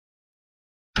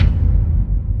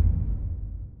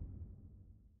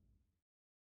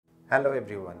Hello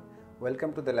everyone,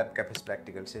 welcome to the Labkafe's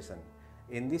practical session.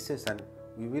 In this session,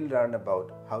 we will learn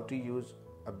about how to use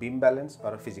a beam balance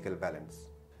or a physical balance.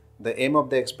 The aim of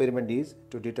the experiment is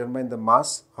to determine the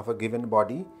mass of a given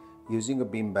body using a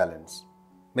beam balance.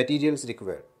 Materials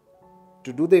required.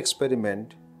 To do the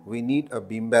experiment, we need a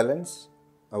beam balance,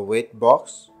 a weight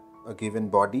box, a given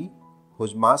body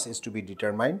whose mass is to be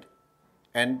determined,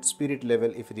 and spirit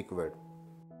level if required.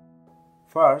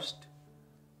 First,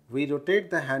 we rotate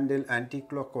the handle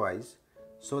anti-clockwise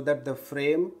so that the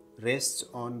frame rests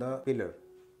on the pillar.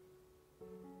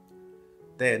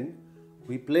 Then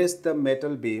we place the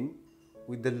metal beam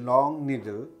with the long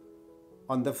needle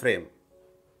on the frame.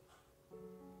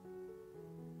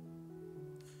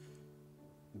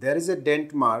 There is a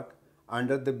dent mark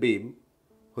under the beam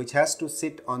which has to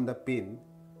sit on the pin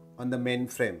on the main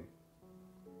frame.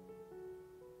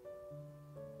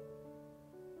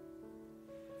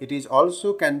 It is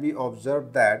also can be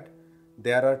observed that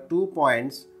there are 2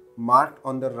 points marked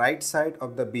on the right side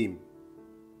of the beam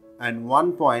and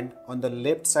 1 point on the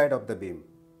left side of the beam.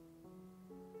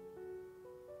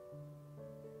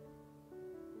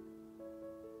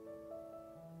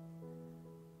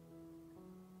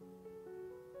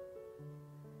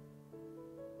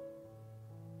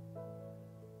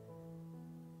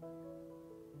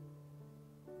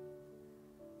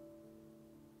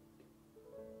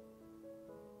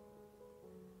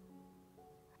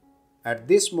 At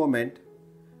this moment,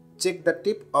 check the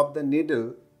tip of the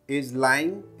needle is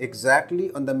lying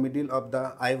exactly on the middle of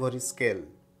the ivory scale.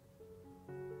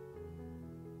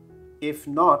 If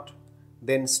not,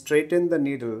 then straighten the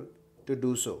needle to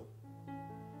do so.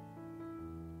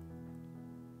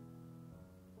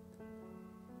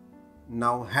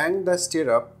 Now hang the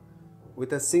stirrup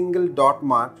with a single dot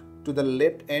mark to the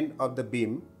left end of the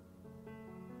beam .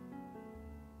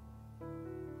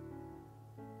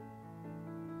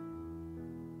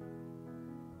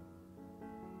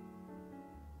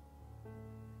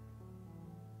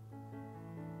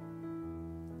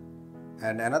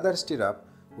 And another stirrup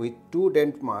with 2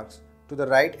 dent marks to the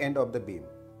right end of the beam.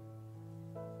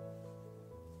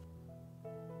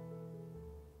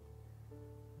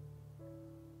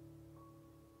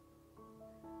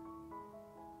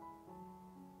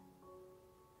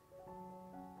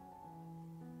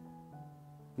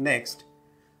 Next,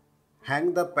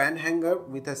 hang the pan hanger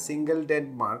with a single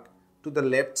dent mark to the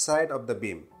left side of the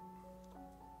beam.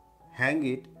 Hang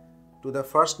it to the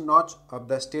first notch of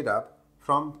the stirrup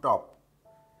from top.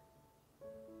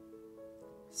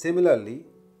 Similarly,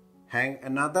 hang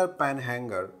another pan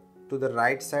hanger to the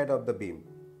right side of the beam.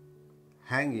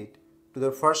 Hang it to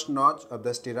the first notch of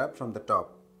the stirrup from the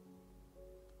top.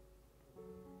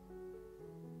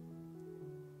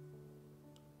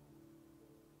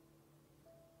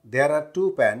 There are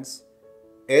 2 pans.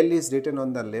 L is written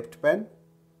on the left pan,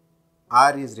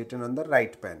 R is written on the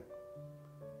right pan.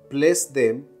 Place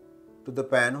them to the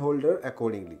pan holder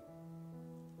accordingly.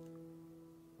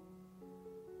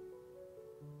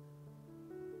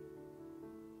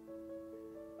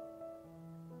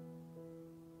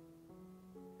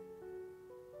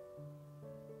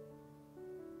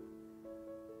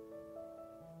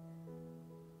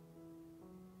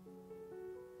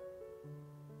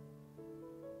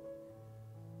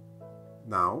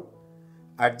 Now,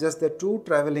 adjust the 2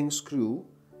 travelling screw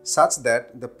such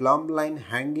that the plumb line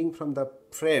hanging from the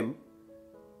frame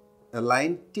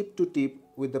align tip to tip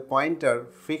with the pointer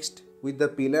fixed with the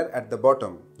pillar at the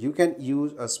bottom. You can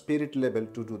use a spirit level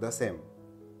to do the same.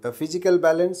 A physical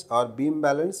balance or beam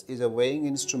balance is a weighing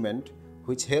instrument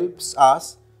which helps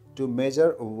us to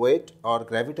measure weight or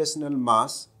gravitational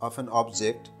mass of an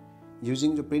object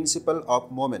using the principle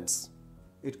of moments.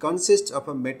 It consists of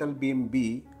a metal beam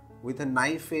B with a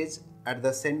knife edge at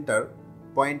the center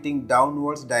pointing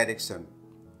downwards direction.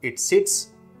 It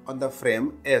sits on the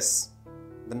frame S.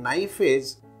 The knife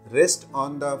edge rests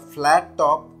on the flat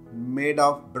top made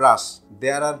of brass.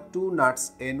 There are 2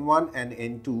 nuts N1 and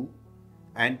N2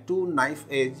 and 2 knife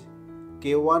edge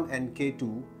K1 and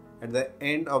K2 at the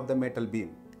end of the metal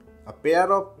beam. A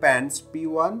pair of pans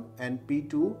P1 and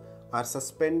P2 are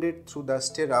suspended through the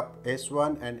stirrup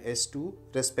S1 and S2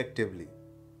 respectively.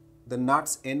 The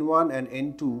nuts N1 and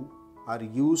N2 are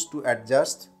used to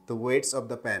adjust the weights of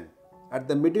the pan. At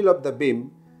the middle of the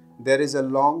beam, there is a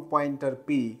long pointer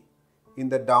P in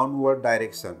the downward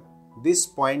direction. This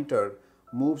pointer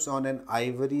moves on an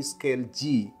ivory scale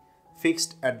G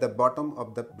fixed at the bottom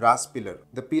of the brass pillar.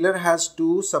 The pillar has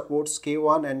 2 supports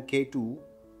K1 and K2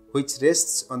 which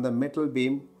rests on the metal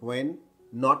beam when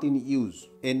not in use.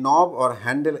 A knob or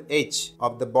handle H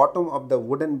of the bottom of the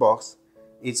wooden box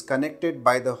is connected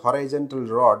by the horizontal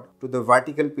rod to the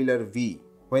vertical pillar V.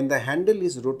 When the handle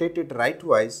is rotated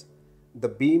rightwise, the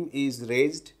beam is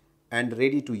raised and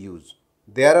ready to use.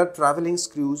 There are traveling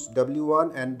screws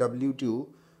W1 and W2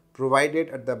 provided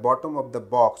at the bottom of the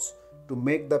box to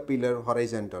make the pillar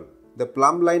horizontal. The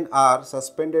plumb line R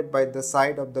suspended by the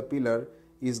side of the pillar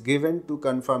is given to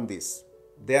confirm this.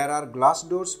 There are glass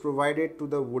doors provided to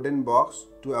the wooden box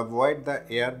to avoid the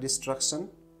air destruction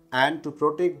and to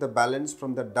protect the balance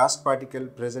from the dust particle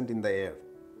present in the air.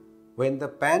 When the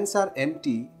pans are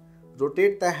empty,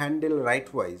 rotate the handle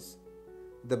rightwise.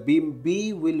 The beam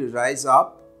B will rise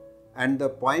up and the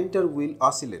pointer will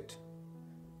oscillate.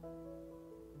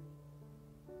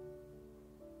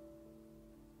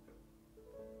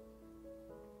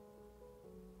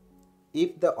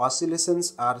 If the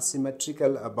oscillations are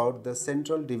symmetrical about the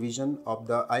central division of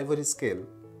the ivory scale,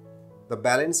 the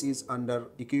balance is under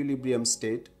equilibrium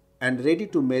state and ready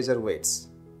to measure weights.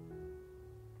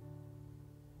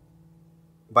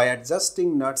 By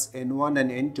adjusting nuts N1 and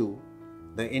N2,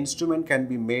 the instrument can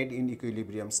be made in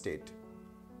equilibrium state.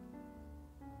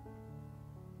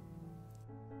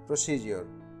 Procedure: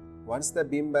 once the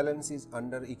beam balance is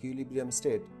under equilibrium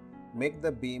state, make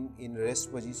the beam in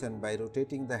rest position by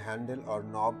rotating the handle or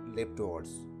knob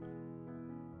leftwards.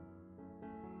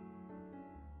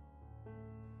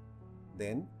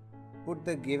 Then, put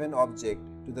the given object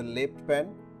to the left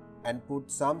pan and put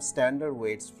some standard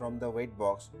weights from the weight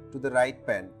box to the right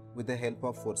pan with the help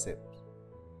of forceps.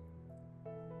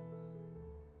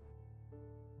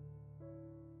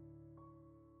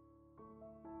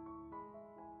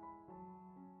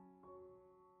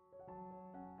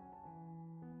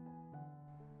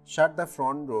 Shut the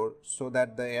front door so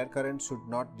that the air current should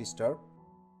not disturb.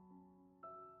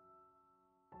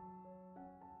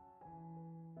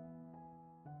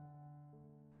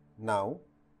 Now,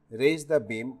 raise the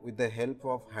beam with the help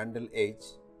of handle edge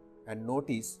and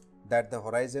notice that the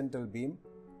horizontal beam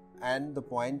and the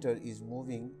pointer is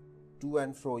moving to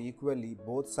and fro equally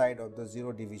both sides of the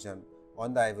zero division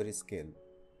on the ivory scale.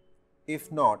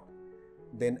 If not,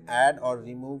 then add or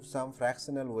remove some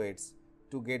fractional weights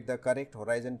to get the correct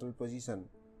horizontal position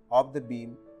of the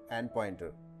beam and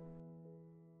pointer.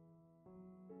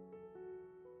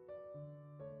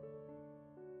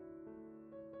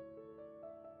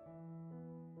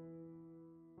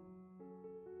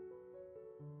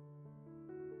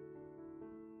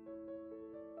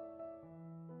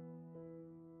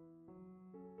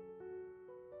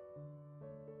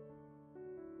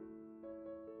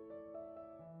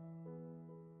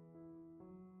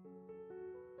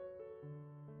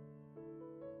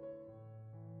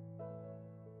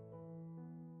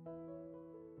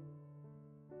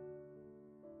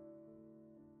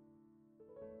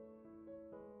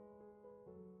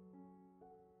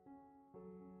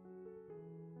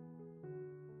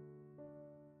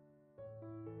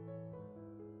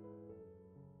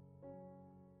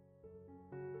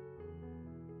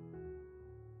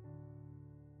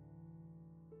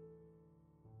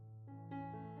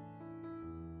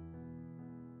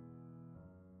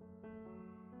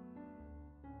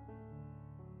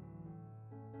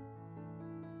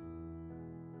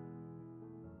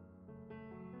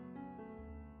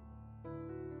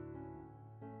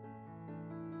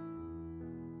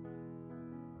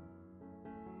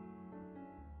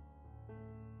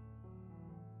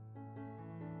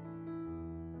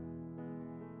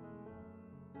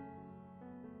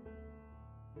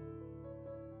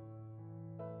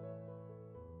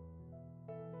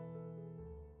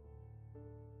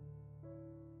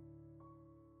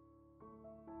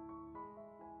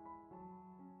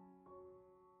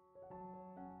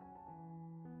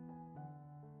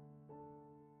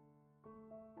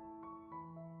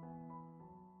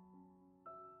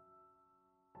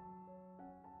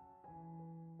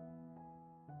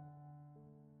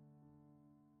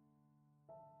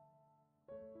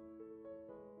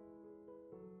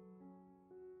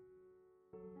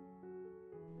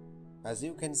 As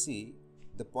you can see,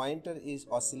 the pointer is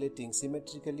oscillating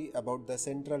symmetrically about the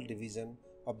central division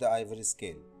of the ivory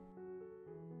scale.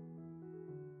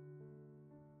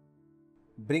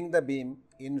 Bring the beam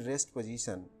in rest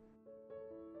position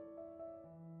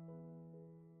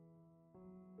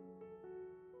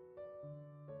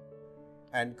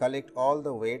and collect all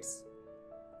the weights,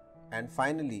 and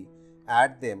finally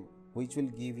add them, which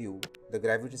will give you the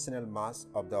gravitational mass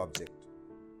of the object.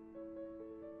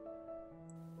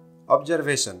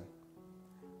 Observation: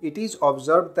 it is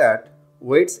observed that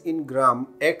weights in gram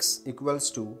X equals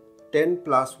to 10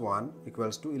 plus 1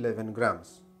 equals to 11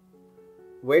 grams.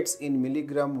 Weights in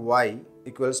milligram Y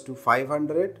equals to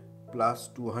 500 plus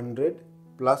 200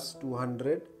 plus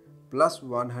 200 plus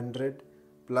 100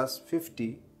 plus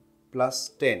 50 plus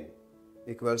 10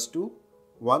 equals to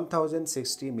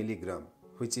 1060 milligram,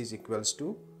 which is equals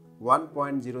to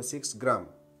 1.06 gram.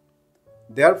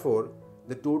 Therefore,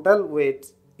 the total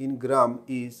weight in gram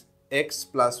is x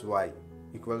plus y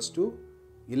equals to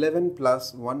 11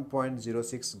 plus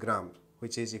 1.06 grams,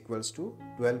 which is equals to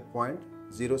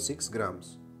 12.06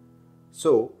 grams.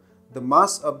 So, the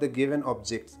mass of the given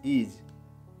object is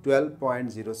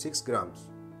 12.06 grams.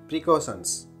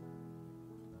 Precautions.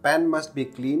 Pan must be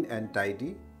clean and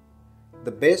tidy.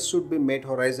 The base should be made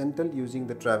horizontal using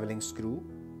the travelling screw.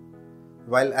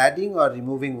 While adding or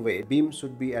removing weight, beam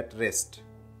should be at rest.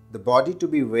 The body to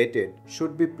be weighted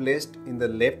should be placed in the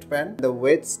left pan, the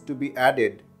weights to be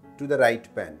added to the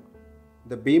right pan.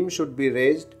 The beam should be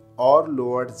raised or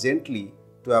lowered gently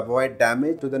to avoid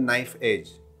damage to the knife edge.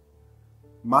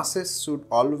 Masses should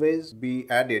always be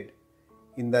added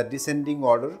in the descending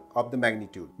order of the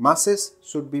magnitude. Masses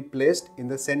should be placed in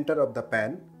the center of the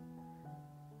pan.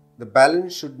 The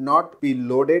balance should not be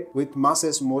loaded with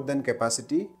masses more than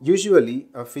capacity. Usually,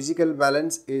 a physical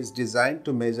balance is designed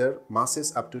to measure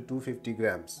masses up to 250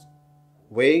 grams.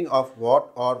 Weighing of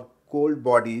hot or cold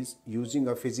bodies using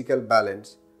a physical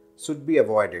balance should be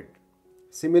avoided.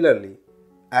 Similarly,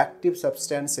 active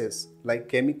substances like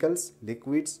chemicals,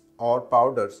 liquids, or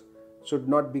powders should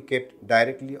not be kept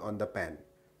directly on the pan.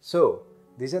 So,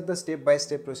 these are the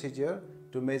step-by-step procedure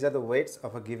to measure the weights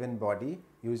of a given body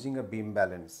using a beam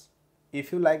balance.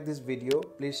 If you like this video,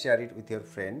 please share it with your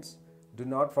friends. Do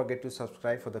not forget to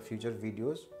subscribe for the future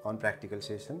videos on practical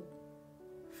session.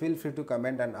 Feel free to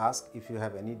comment and ask if you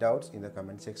have any doubts in the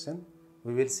comment section.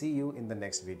 We will see you in the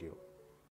next video.